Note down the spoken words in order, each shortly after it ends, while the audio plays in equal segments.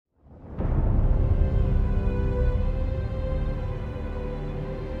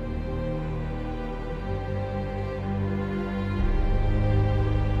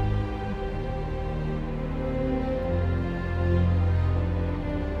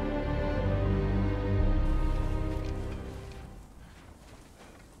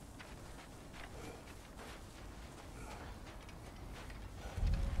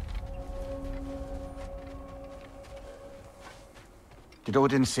Did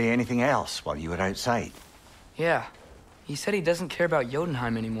Odin say anything else while you were outside? Yeah. He said he doesn't care about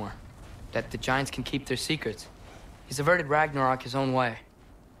Jotunheim anymore. That the giants can keep their secrets. He's averted Ragnarok his own way.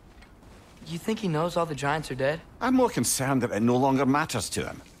 You think he knows all the giants are dead? I'm more concerned that it no longer matters to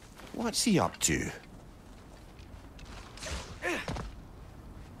him. What's he up to?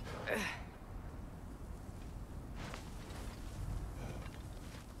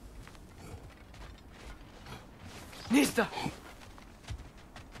 Nista!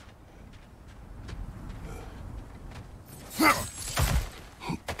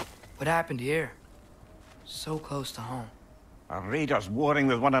 What happened here? So close to home. Are raiders warring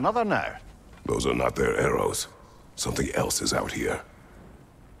with one another now? Those are not their arrows. Something else is out here.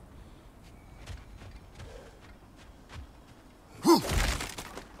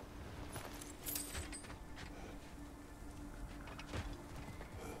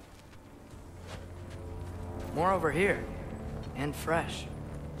 More over here. And fresh.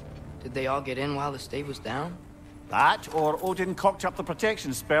 Did they all get in while the stave was down? That, or Odin cocked up the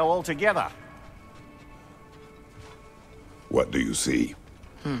protection spell altogether. What do you see?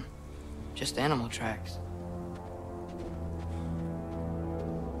 Just animal tracks.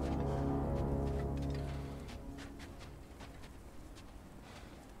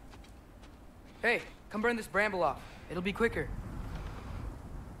 Hey, come burn this bramble off. It'll be quicker.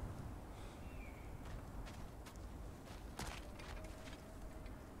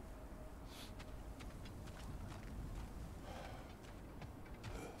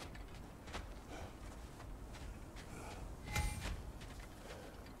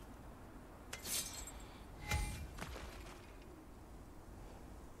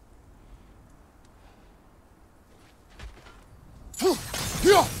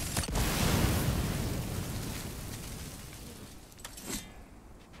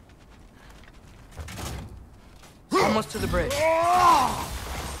 Almost to the bridge.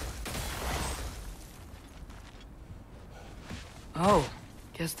 Oh,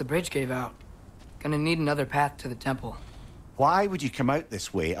 guess the bridge gave out. Gonna need another path to the temple. Why would you come out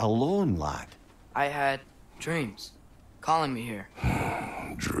this way alone, lad? I had dreams calling me here.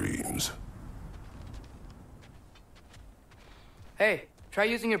 Dreams. Hey, try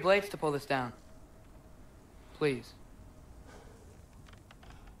using your blades to pull this down. Please.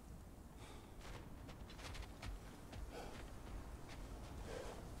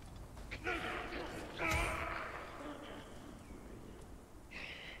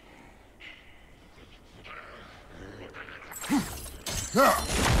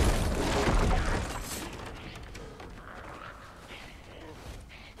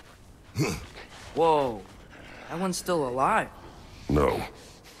 Whoa, that one's still alive. No.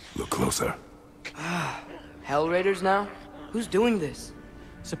 Look closer. Hell Raiders now? Who's doing this?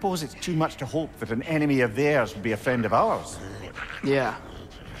 Suppose it's too much to hope that an enemy of theirs would be a friend of ours. Yeah,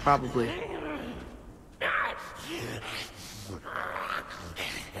 probably.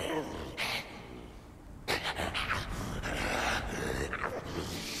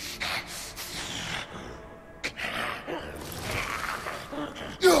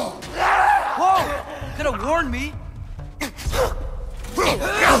 Whoa! Could have warned me.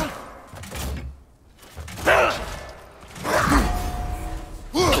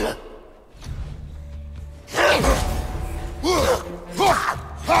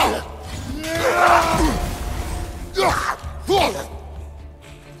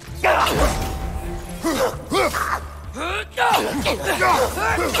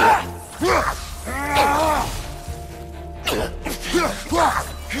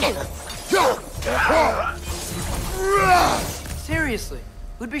 Seriously,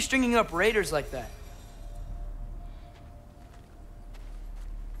 who'd be stringing up raiders like that?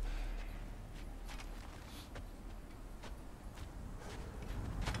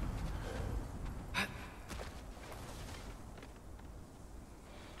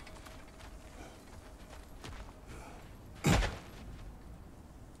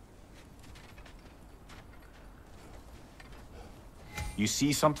 You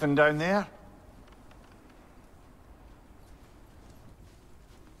see something down there?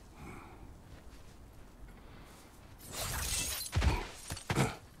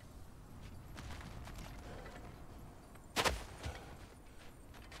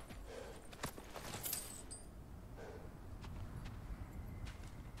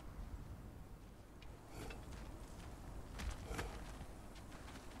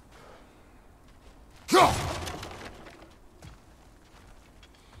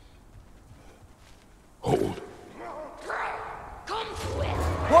 Hold.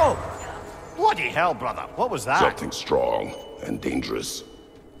 Whoa! Bloody hell, brother. What was that? Something strong and dangerous.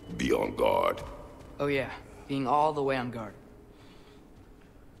 Be on guard. Oh yeah, being all the way on guard.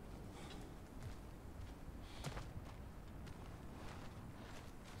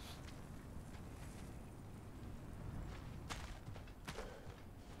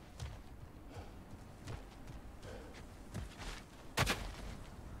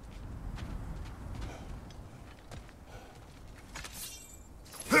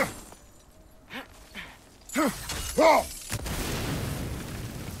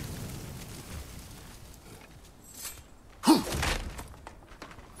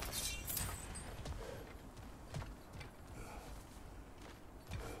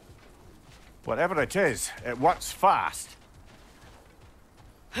 Whatever it is, it works fast.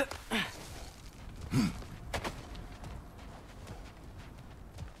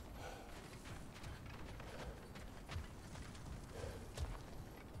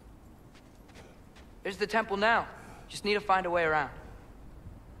 There's the temple now. Just need to find a way around.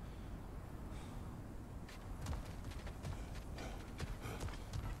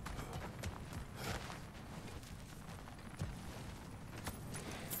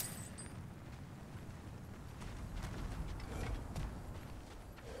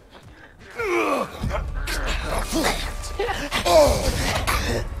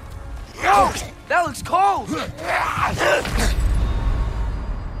 That looks cold!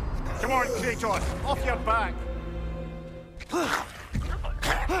 Come on, Kratos, off your back!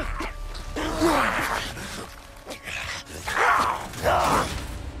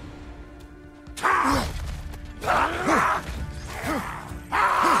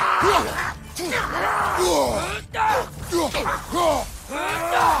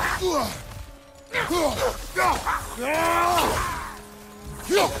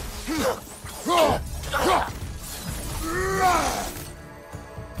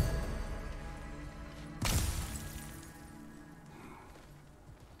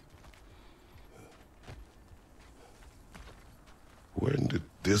 When did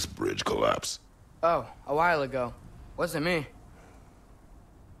this bridge collapse? Oh, a while ago. Wasn't me.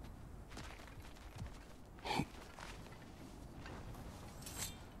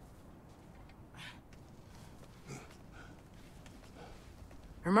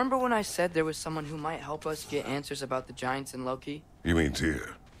 Remember when I said there was someone who might help us get answers about the giants and Loki? You mean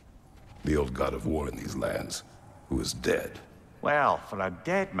Tyr, the old god of war in these lands, who is dead? Well, for a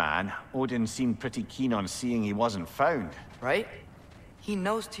dead man, Odin seemed pretty keen on seeing he wasn't found. Right? He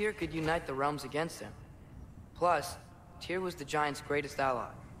knows Tyr could unite the realms against him. Plus, Tyr was the giants' greatest ally.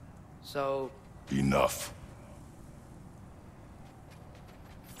 So... Enough.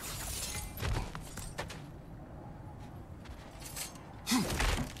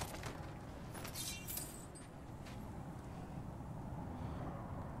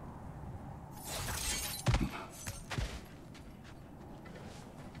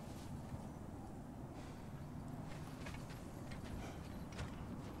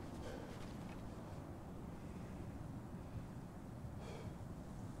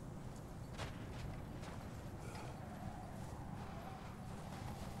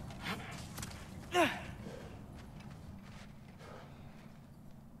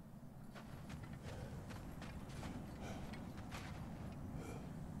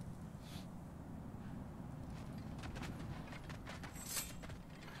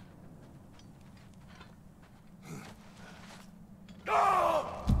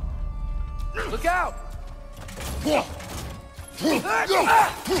 Look out! Well, they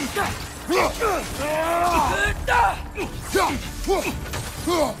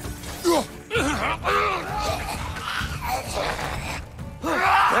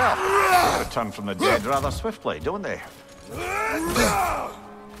return from the dead rather swiftly, don't they? It's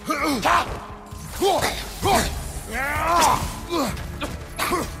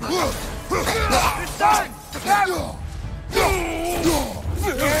done! Look out!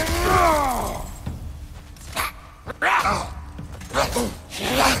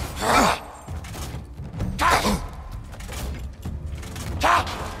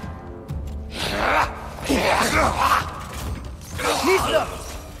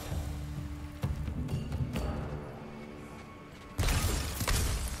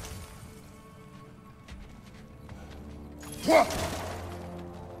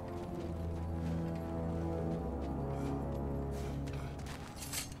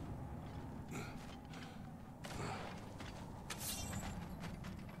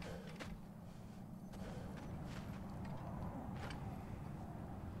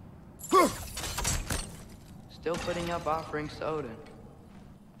 Still putting up offerings to Odin.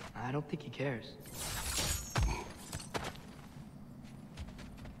 I don't think he cares.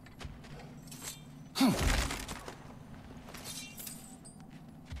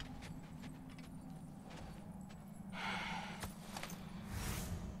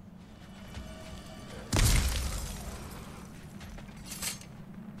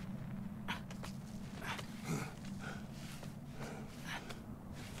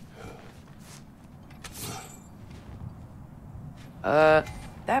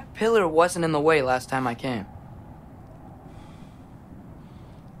 That pillar wasn't in the way last time I came.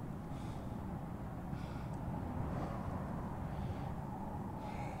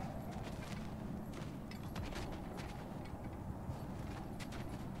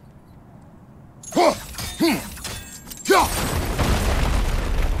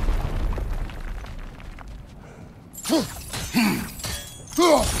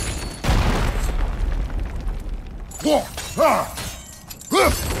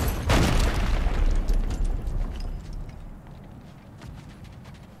 Like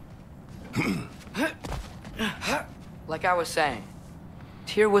I was saying,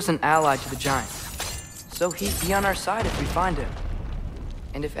 Tyr was an ally to the Giants, so he'd be on our side if we find him.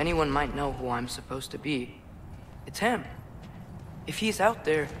 And if anyone might know who I'm supposed to be, it's him. If he's out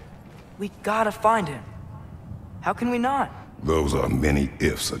there, we gotta find him. How can we not? Those are many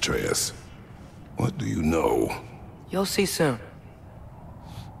ifs, Atreus. What do you know? You'll see soon.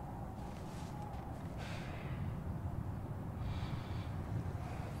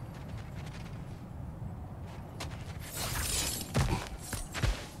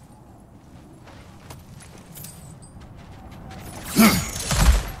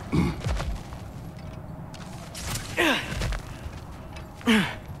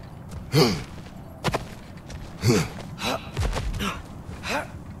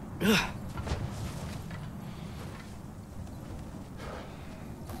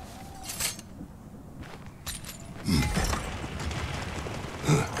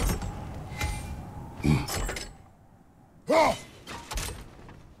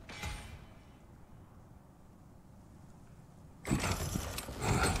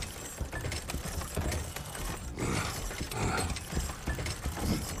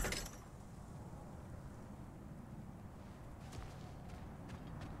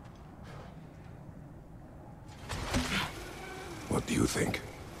 What do you think?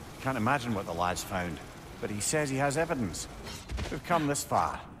 Can't imagine what the lad's found, but he says he has evidence. We've come this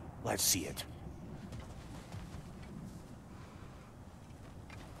far. Let's see it.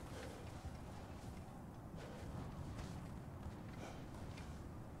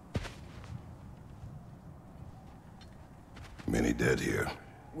 Many dead here.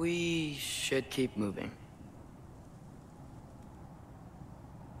 We should keep moving.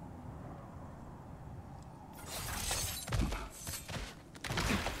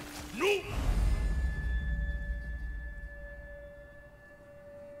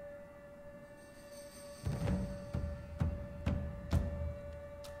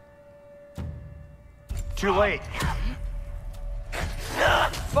 Too late.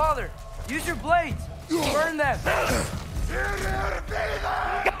 Father, use your blades! Burn them!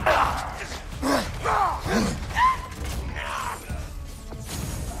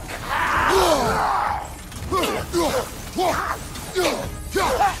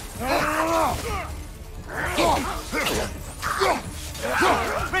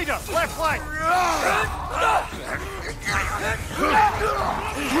 Peter, left flank!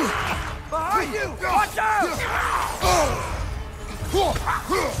 Behind you! Watch out!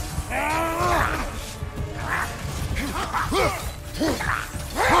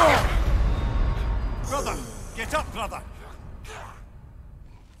 Brother, get up, brother!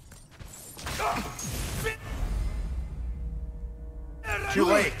 Too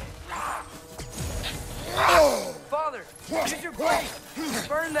late. Father, use your blades!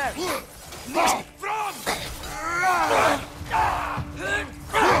 Burn them!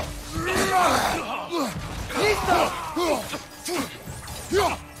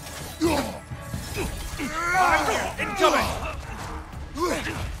 Incoming!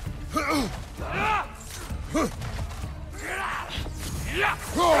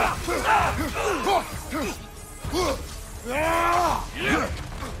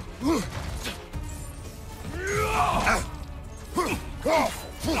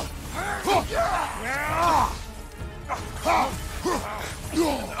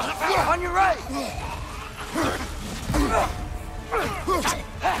 On your right!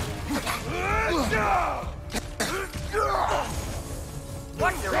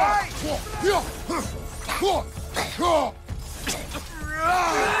 Watch your right!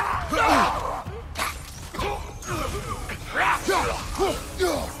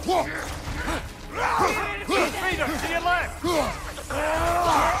 Peter, to your left!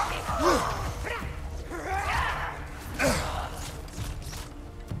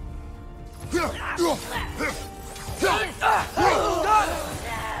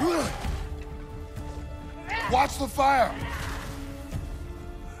 Watch the fire!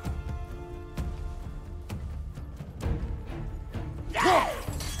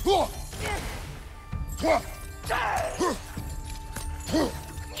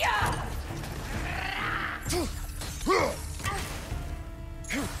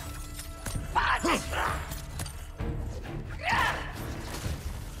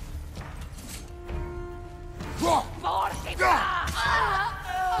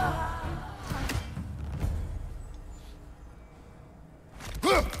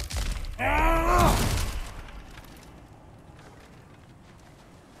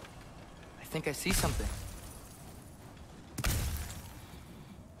 I think I see something.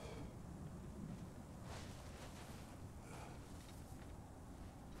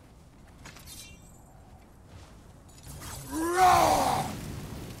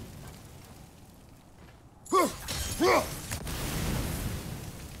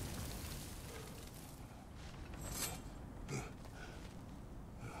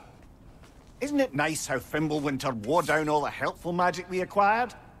 Isn't it nice how Fimbulwinter wore down all the helpful magic we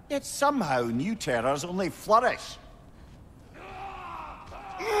acquired? Yet somehow new terrors only flourish.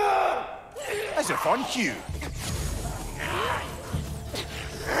 As if on cue.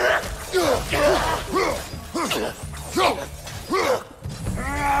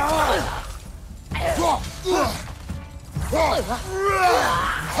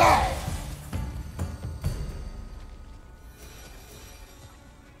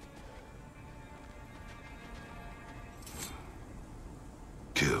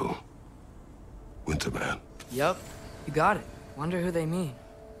 Kill Winterman. Yup, you got it. Wonder who they mean.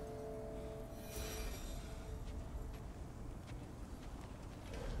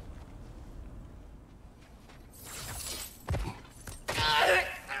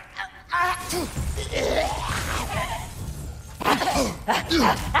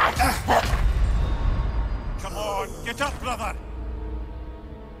 Come on, get up, brother!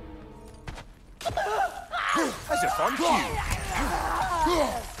 As if on cue.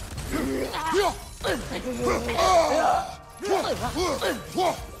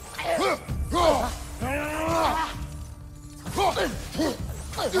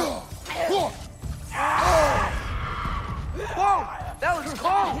 Whoa! That was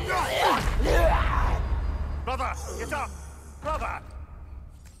cold! Brother, get up! Brother!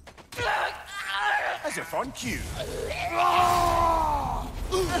 As if on cue.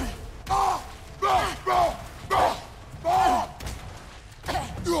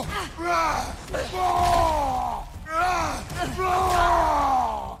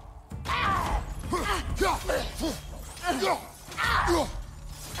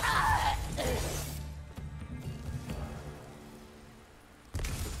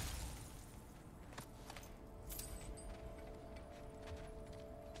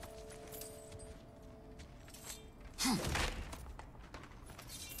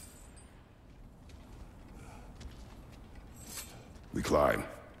 We climb.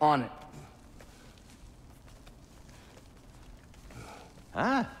 On it.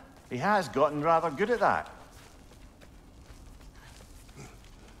 Ah, he has gotten rather good at that.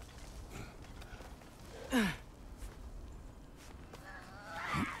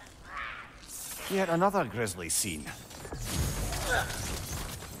 Yet another grisly scene.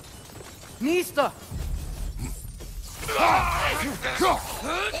 Nista!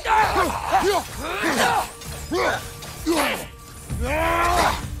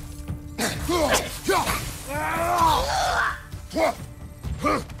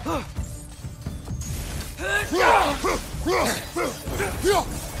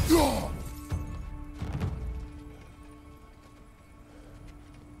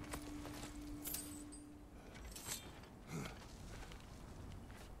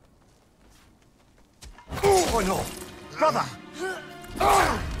 Oh no! Brother!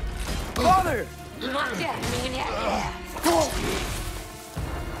 Father!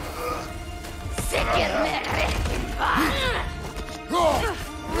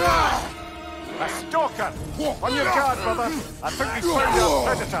 A stalker! On your guard, brother! I think we found our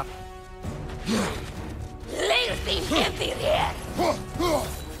predator!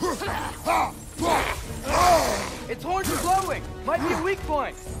 Its horns are glowing! Might be a weak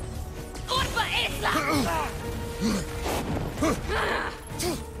point!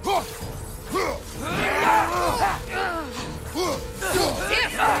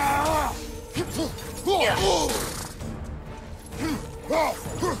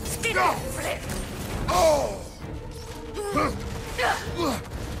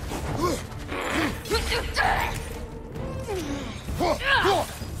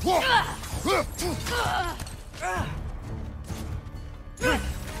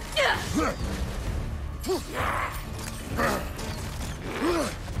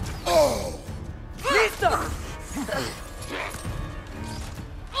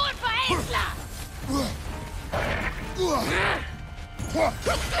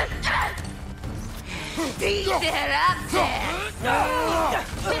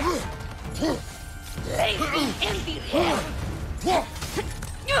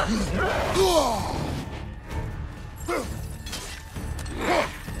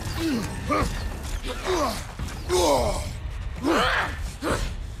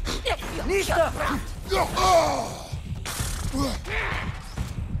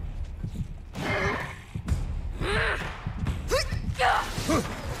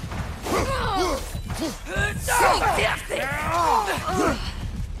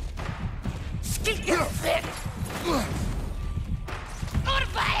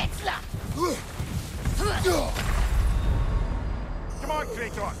 Come on,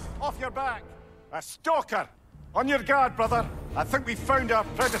 Kratos! Off your back! A stalker! On your guard, brother! I think we found our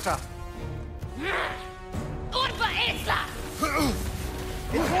predator!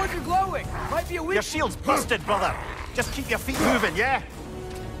 His horns are glowing. Might be a weak. Your shield's busted, brother. Just keep your feet moving, yeah?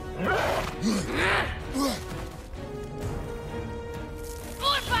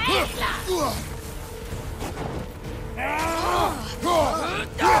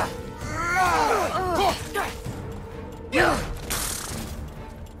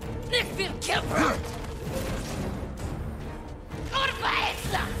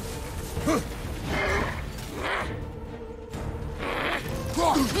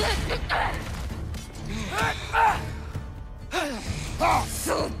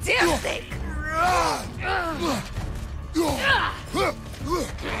 So dämlich!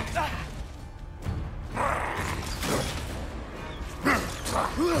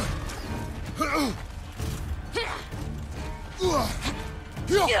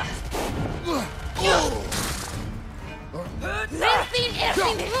 Lass ihn erst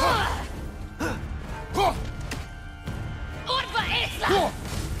in Ruhe! Unverächtler!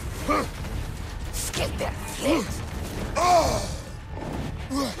 Skip der Flint!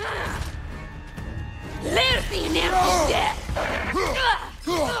 Lass ihn in Ruhe!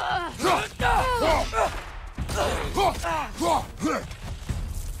 Unverächtler!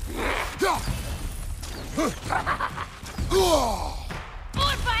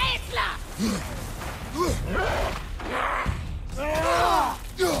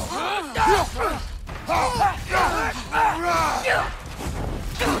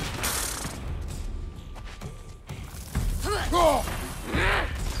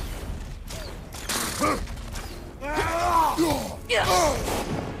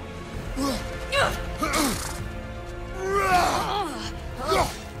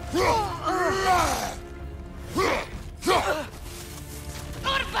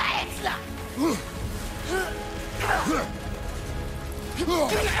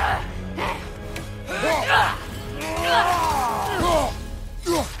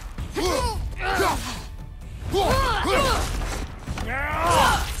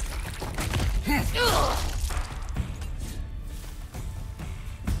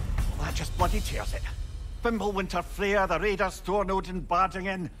 That just bloody tears it. Fimbulwinter Freya, the raiders, Thorn Odin barging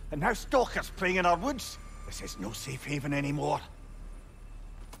in, and now stalkers playing in our woods. This is no safe haven anymore.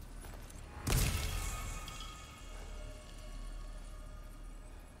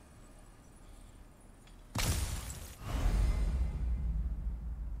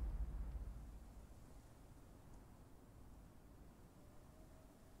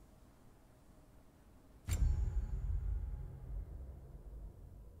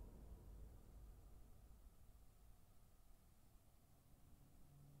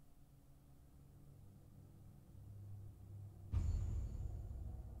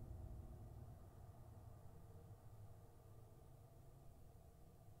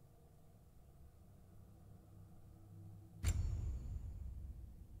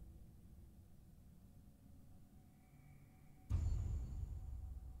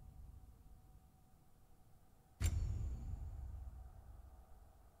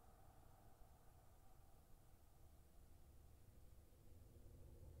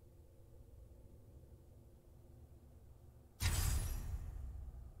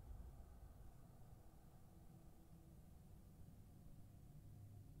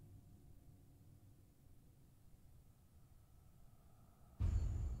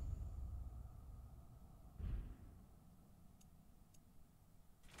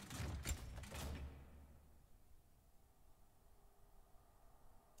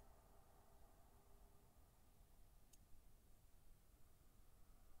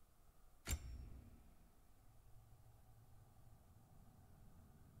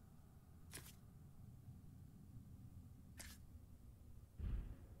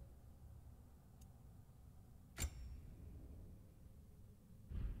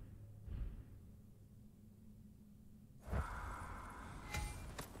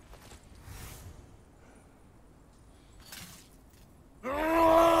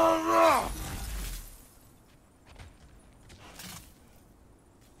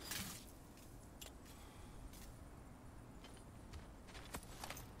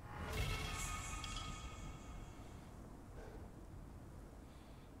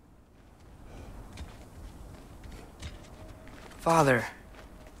 Father,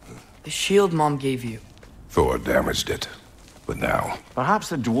 the shield Mom gave you. Thor damaged it. But now, Perhaps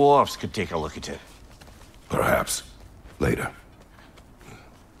the dwarves could take a look at it. perhaps, later.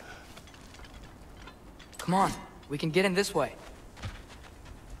 Come on, we can get in this way.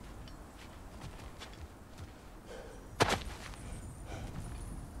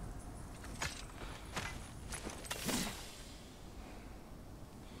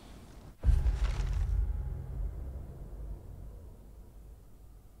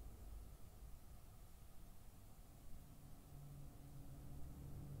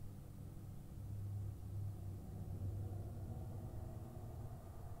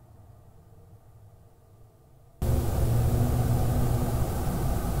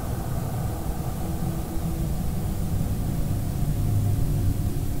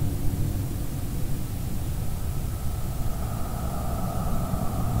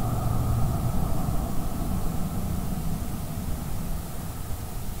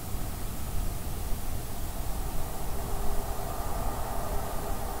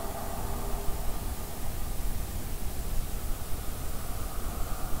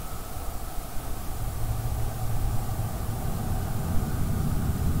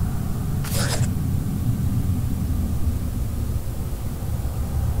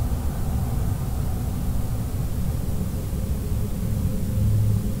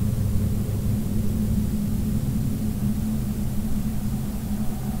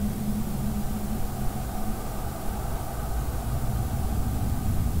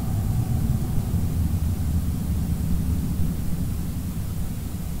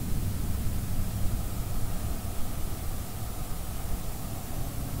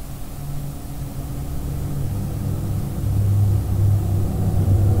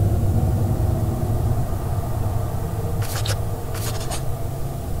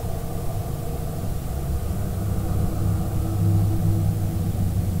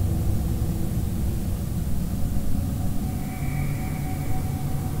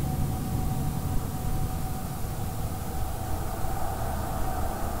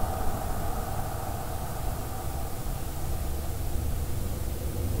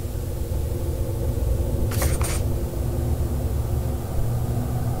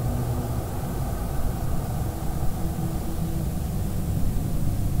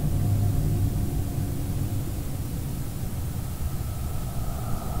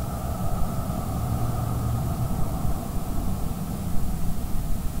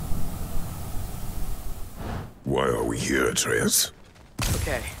 Why are we here, Atreus?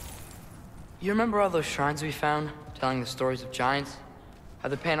 Okay. You remember all those shrines we found, telling the stories of giants? How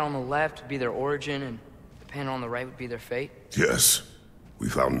the panel on the left would be their origin, and the panel on the right would be their fate? Yes. We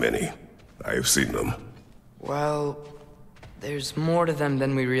found many. I have seen them. Well, there's more to them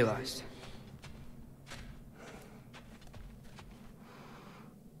than we realized.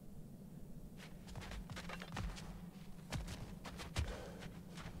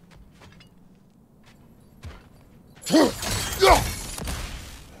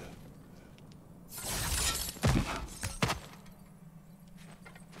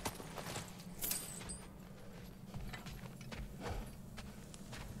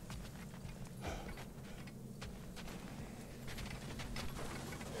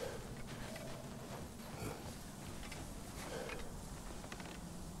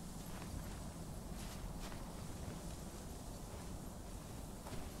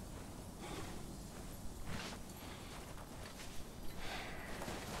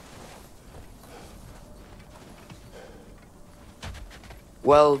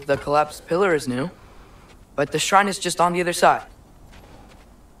 Well, the collapsed pillar is new, but the shrine is just on the other side.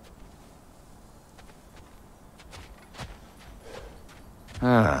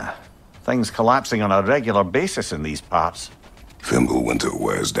 Things collapsing on a regular basis in these parts. Fimbulwinter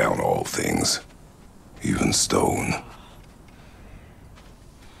wears down all things, even stone.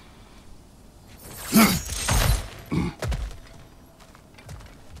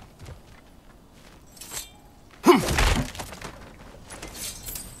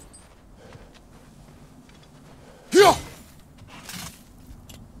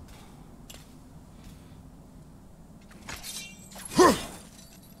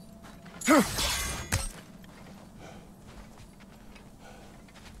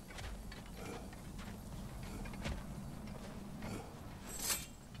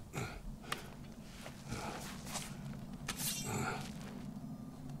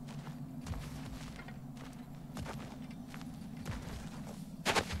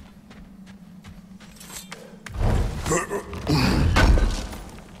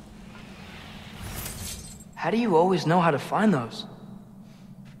 How do you always know how to find those?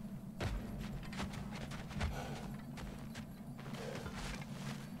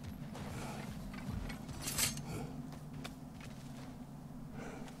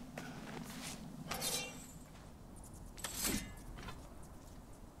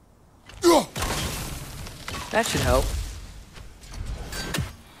 That should help.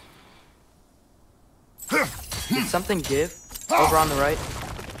 Did something give? Over on the right?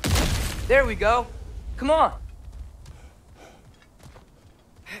 There we go! Come on!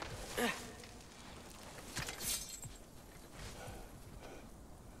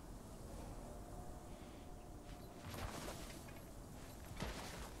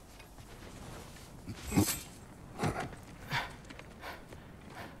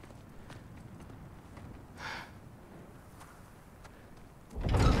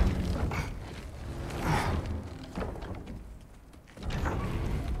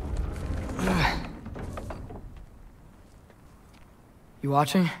 You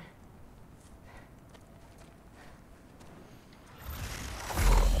watching?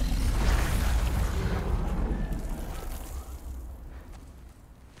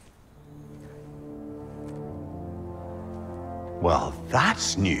 Well,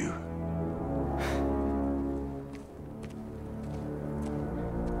 that's new.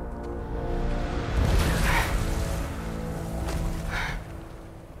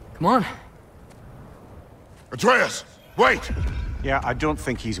 Come on. Atreus, wait! Yeah, I don't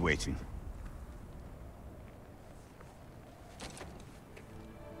think he's waiting.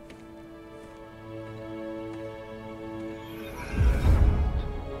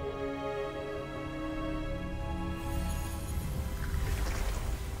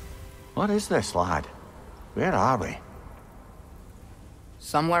 What is this, lad? Where are we?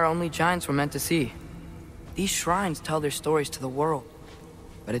 Somewhere only giants were meant to see. These shrines tell their stories to the world.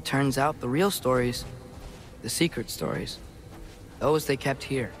 But it turns out the real stories, the secret stories, those they kept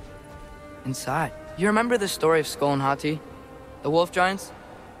here, inside. You remember the story of Skull and Hati? The wolf giants?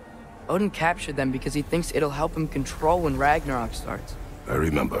 Odin captured them because he thinks it'll help him control when Ragnarok starts. I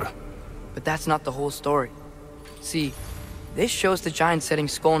remember. But that's not the whole story. See, this shows the giants setting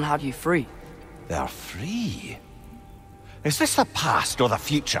Skull and Hati free. They're free? Is this the past or the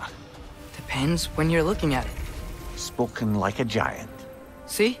future? Depends when you're looking at it. Spoken like a giant.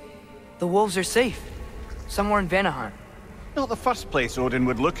 See? The wolves are safe. Somewhere in Vanaheim. Not the first place Odin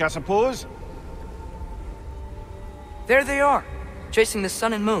would look, I suppose. There they are, chasing the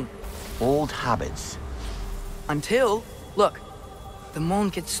sun and moon. Old habits. Until, look, the moon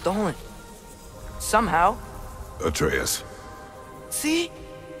gets stolen. Somehow, Atreus. See?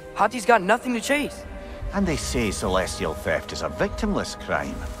 Hati's got nothing to chase. And they say celestial theft is a victimless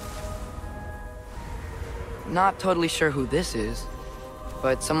crime. Not totally sure who this is,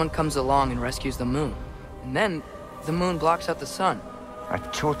 but someone comes along and rescues the moon. And then, the moon blocks out the sun. A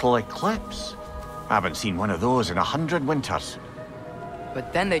total eclipse. I haven't seen one of those in 100 winters.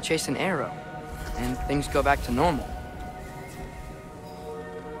 But then they chase an arrow, and things go back to normal.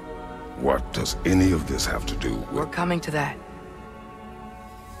 What does any of this have to do We're with... coming to that.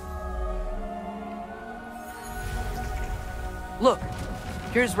 Look,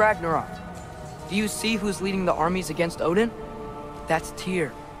 here's Ragnarok. Do you see who's leading the armies against Odin? That's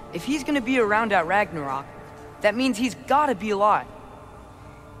Tyr. If he's gonna be around at Ragnarok, that means he's gotta be alive.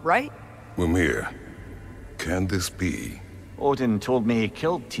 Right? Mimir, can this be? Odin told me he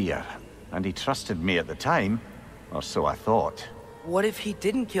killed Tyr, and he trusted me at the time, or so I thought. What if he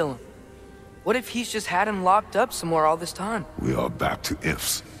didn't kill him? What if he's just had him locked up somewhere all this time? We are back to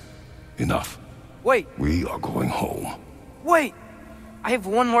ifs. Enough. Wait, We are going home. wait! I have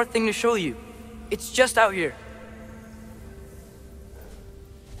one more thing to show you. It's just out here.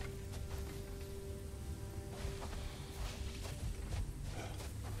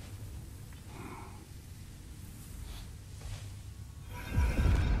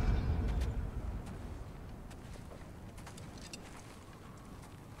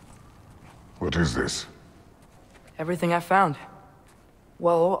 What is this? Everything I found.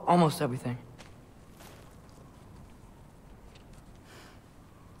 Well, almost everything.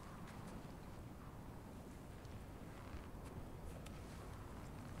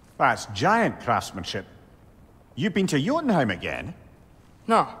 That's giant craftsmanship. You've been to Jotunheim again?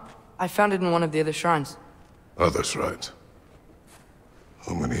 No, I found it in one of the other shrines. Other shrines.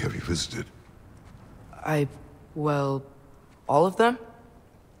 How many have you visited? Well, all of them?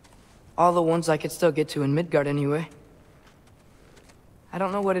 All the ones I could still get to in Midgard anyway. I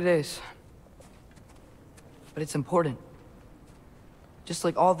don't know what it is, but it's important. Just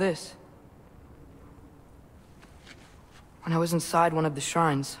like all this. When I was inside one of the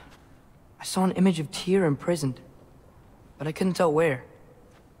shrines, I saw an image of Tyr imprisoned, but I couldn't tell where.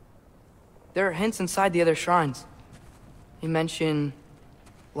 There are hints inside the other shrines. They mention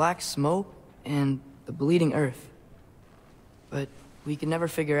black smoke and the bleeding earth, but we could never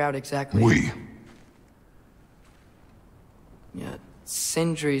figure out exactly. We. Yeah,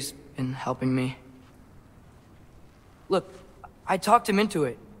 Sindri's been helping me. Look, I talked him into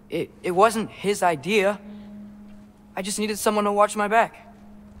it. It wasn't his idea. I just needed someone to watch my back.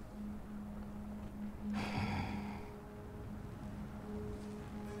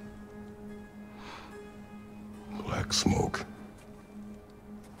 Black smoke.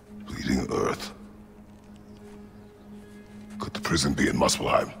 Bleeding earth. Could the prison be in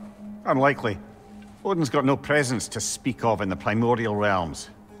Muspelheim? Unlikely. Odin's got no presence to speak of in the primordial realms.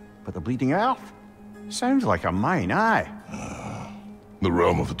 But the Bleeding Earth? Sounds like a mine, aye. The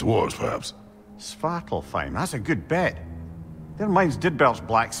realm of the dwarves, perhaps? Svartalfheim, that's a good bet. Their mines did belch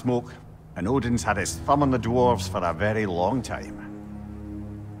black smoke, and Odin's had his thumb on the dwarves for a very long time.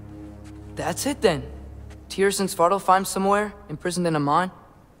 That's it then. Tyr's in Svartalfheim somewhere, imprisoned in a mine.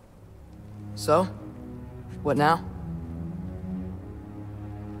 So, what now?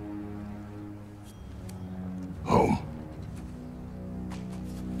 Home.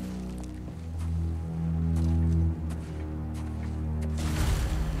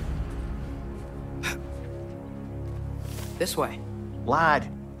 This way. Lad,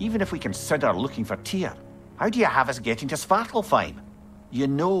 even if we consider looking for Tyr, how do you have us getting to Svartalfheim? You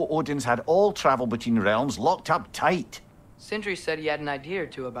know Odin's had all travel between realms locked up tight. Sindri said he had an idea or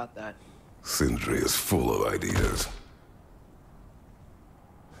two about that. Sindri is full of ideas.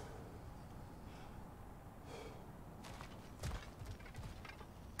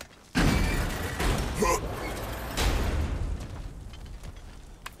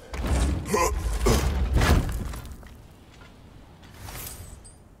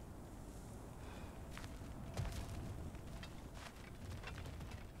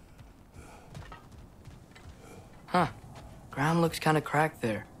 Huh. Ground looks kind of cracked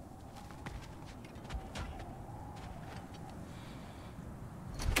there.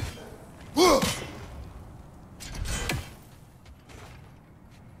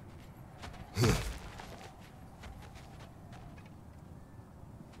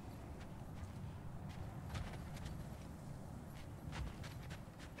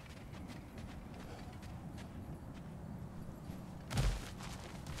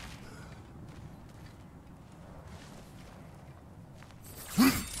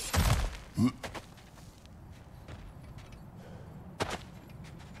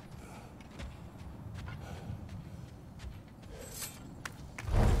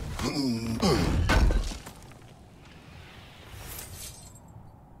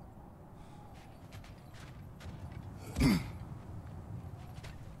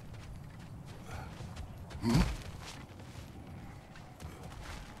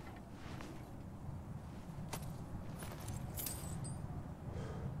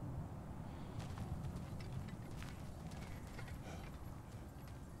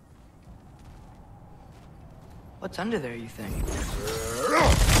 What's under there, you think?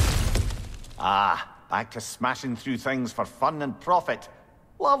 Ah, back to smashing through things for fun and profit.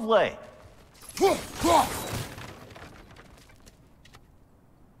 Lovely.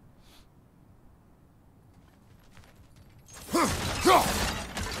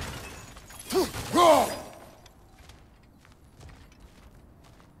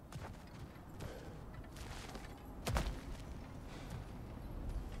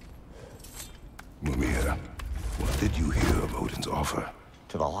 Mimir, what did you hear of Odin's offer?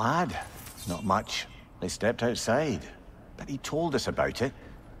 To the lad? Not much. They stepped outside. But he told us about it.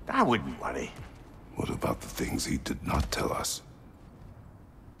 I wouldn't worry. What about the things he did not tell us?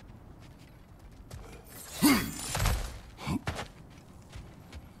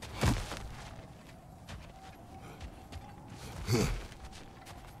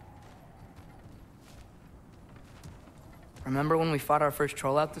 Remember when we fought our first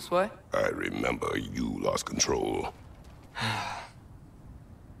troll out this way? I remember you lost control.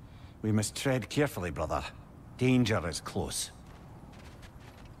 We must tread carefully, brother. Danger is close.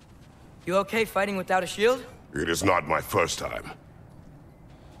 You okay fighting without a shield? It is not my first time.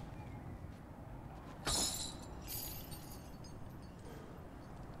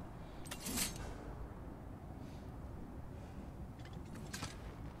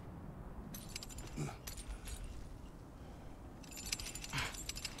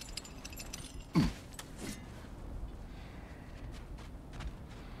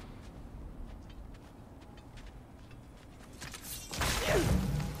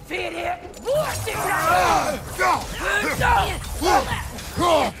 Feed it! Wash it down!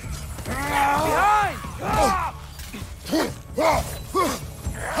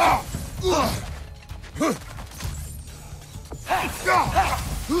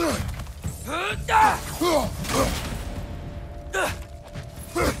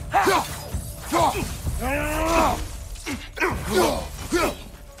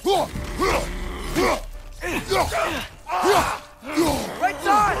 Right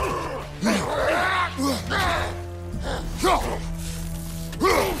side!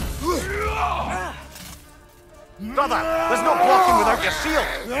 Brother, there's no blocking without your shield!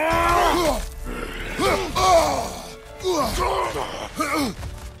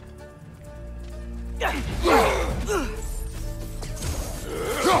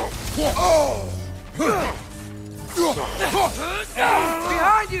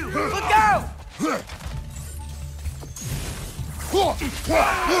 Behind you! Look out!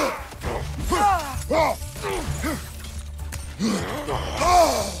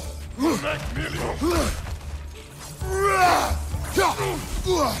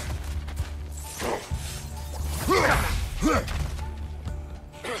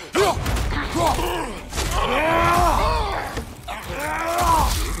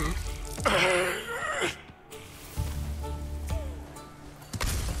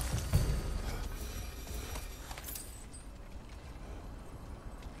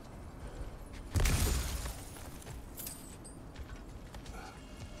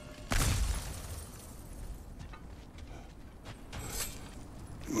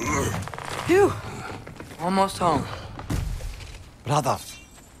 Phew! Almost home. Brother,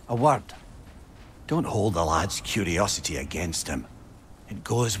 a word. Don't hold the lad's curiosity against him. It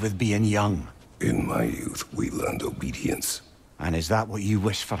goes with being young. In my youth, we learned obedience. And is that what you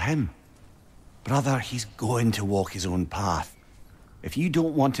wish for him? Brother, he's going to walk his own path. If you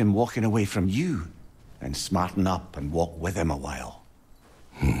don't want him walking away from you, then smarten up and walk with him a while.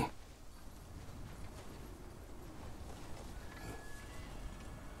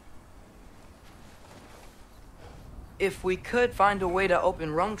 If we could find a way to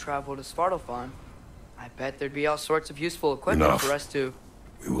open roam travel to Svartalfheim, I bet there'd be all sorts of useful equipment Enough. for us to...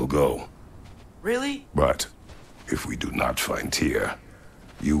 We will go. Really? But if we do not find Tyr,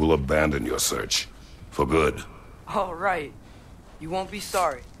 you will abandon your search. For good. All right. You won't be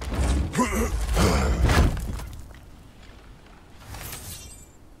sorry.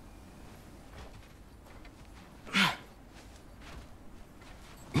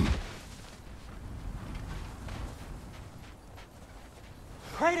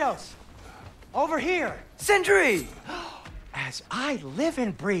 Kratos! Over here! Sindri! As I live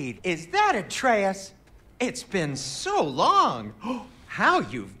and breathe, is that Atreus? It's been so long. how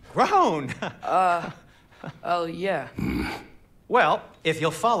you've grown. Oh, yeah. Well, if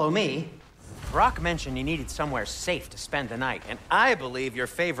you'll follow me, Brock mentioned you needed somewhere safe to spend the night, and I believe your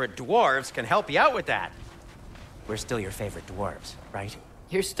favorite dwarves can help you out with that. We're still your favorite dwarves, right?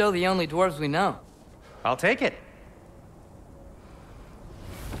 You're still the only dwarves we know. I'll take it.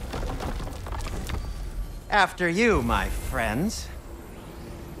 After you, my friends.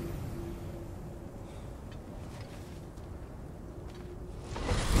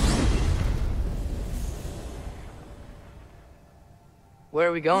 Where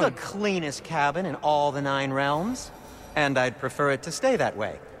are we going? The cleanest cabin in all the 9 realms. And I'd prefer it to stay that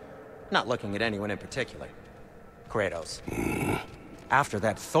way. Not looking at anyone in particular. Kratos. After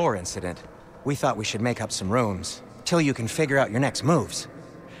that Thor incident, we thought we should make up some rooms, till you can figure out your next moves.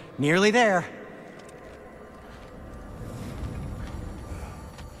 Nearly there.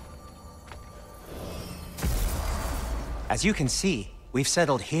 As you can see, we've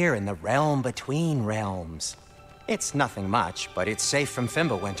settled here in the realm between realms. It's nothing much, but it's safe from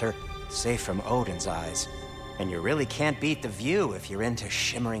Fimbulwinter, safe from Odin's eyes. And you really can't beat the view if you're into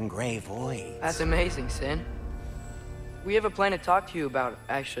shimmering gray voids. That's amazing, Sin. We have a plan to talk to you about,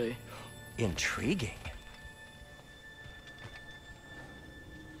 actually. Intriguing.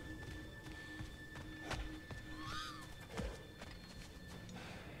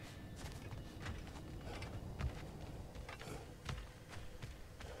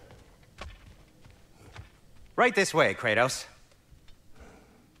 Right this way, Kratos.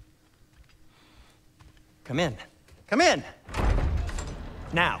 Come in. Come in!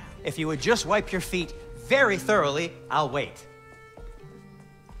 Now, if you would just wipe your feet very thoroughly, I'll wait.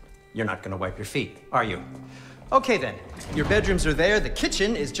 You're not gonna wipe your feet, are you? Okay then. Your bedrooms are there, the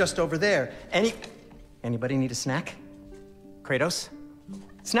kitchen is just over there. Anybody need a snack? Kratos?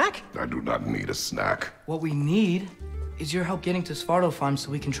 Snack? I do not need a snack. What we need is your help getting to Svartalfheim so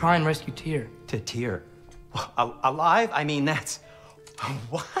we can try and rescue Tyr. To Tyr? Alive? I mean, that's...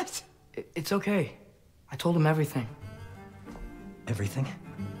 What? It's okay. I told him everything. Everything?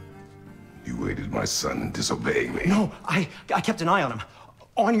 You aided my son in disobeying me. No, I kept an eye on him.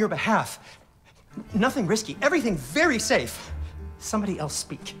 On your behalf. Nothing risky. Everything very safe. Somebody else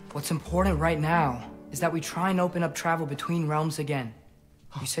speak. What's important right now is that we try and open up travel between realms again.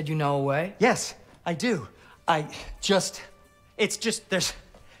 You said you know a way? Yes, I do. It's just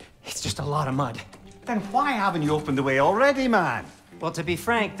a lot of mud. Then why haven't you opened the way already, man? Well, to be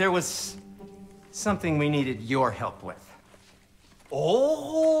frank, there was something we needed your help with.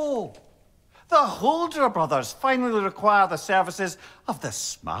 Oh! The Holder brothers finally require the services of the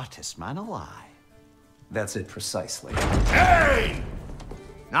smartest man alive. That's it precisely. Hey!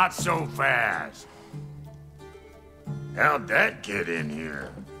 Not so fast. How'd that get in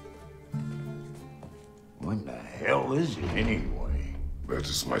here? When the hell is it anyway? That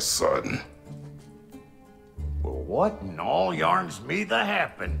is my son. Well, what in all yarns me that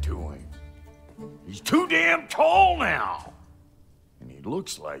happened to him? He's too damn tall now. And he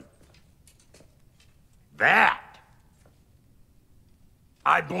looks like... that.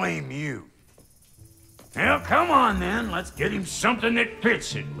 I blame you. Well, come on then. Let's get him something that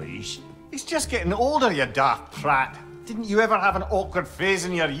fits at least. He's just getting older, you daft prat. Didn't you ever have an awkward phase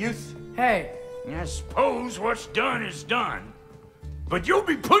in your youth? Hey! I suppose what's done is done. But you'll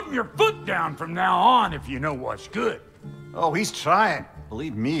be putting your foot down from now on if you know what's good. Oh, he's trying.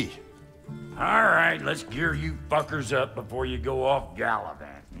 Believe me. All right, let's gear you fuckers up before you go off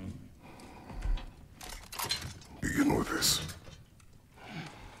gallivanting. Begin with this.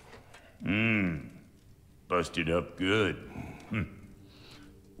 Busted up good.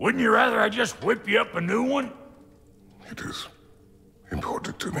 Wouldn't you rather I just whip you up a new one? It is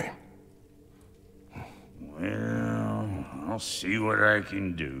important to me. Well, I'll see what I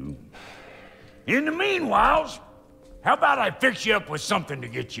can do. In the meanwhile, how about I fix you up with something to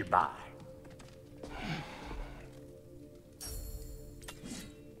get you by?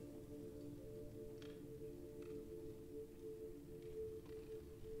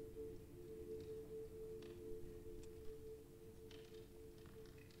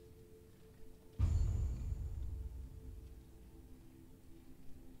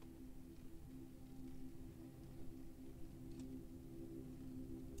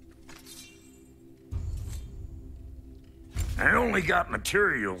 I only got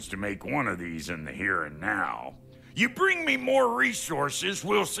materials to make one of these in the here and now. You bring me more resources,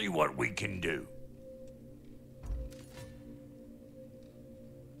 we'll see what we can do.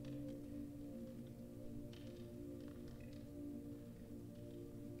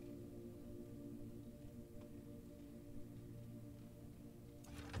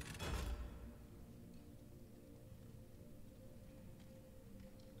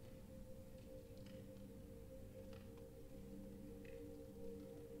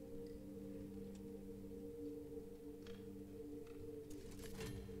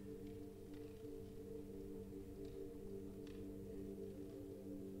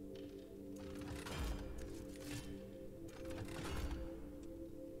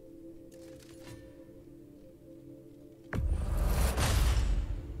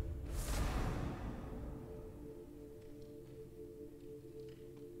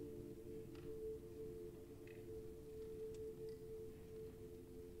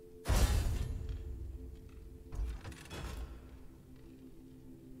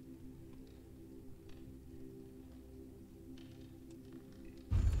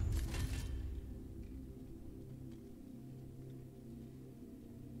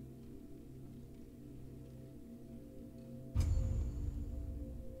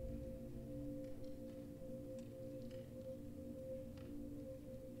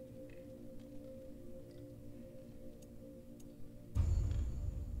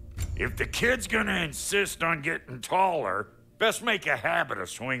 If the kid's gonna insist on getting taller, best make a habit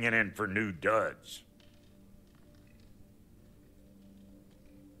of swinging in for new duds.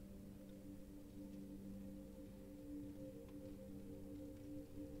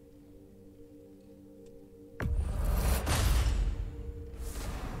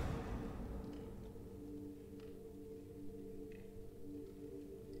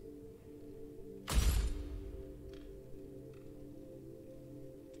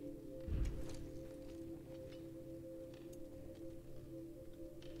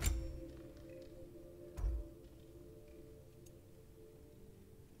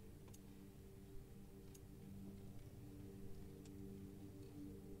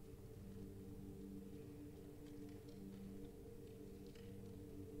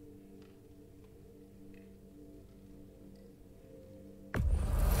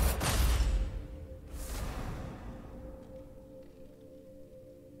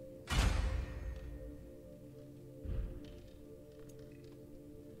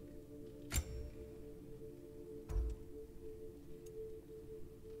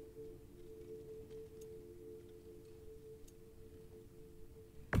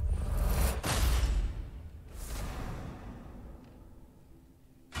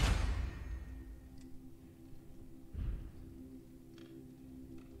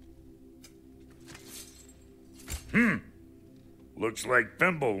 Looks like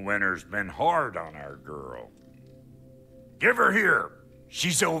Thimblewinter's been hard on our girl. Give her here.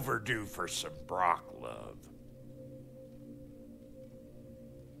 She's overdue for some Brock love.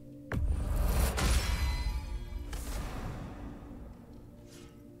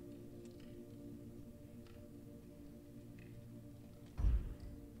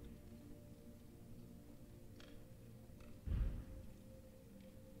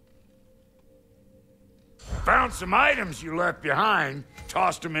 Found some items you left behind,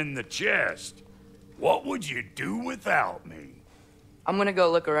 tossed them in the chest. What would you do without me? I'm gonna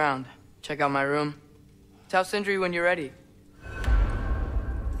go look around, check out my room. Tell Sindri when you're ready.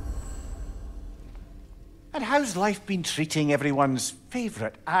 And how's life been treating everyone's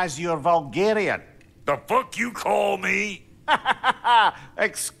favorite Azure Vulgarian? The fuck you call me?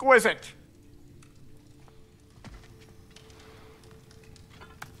 Exquisite.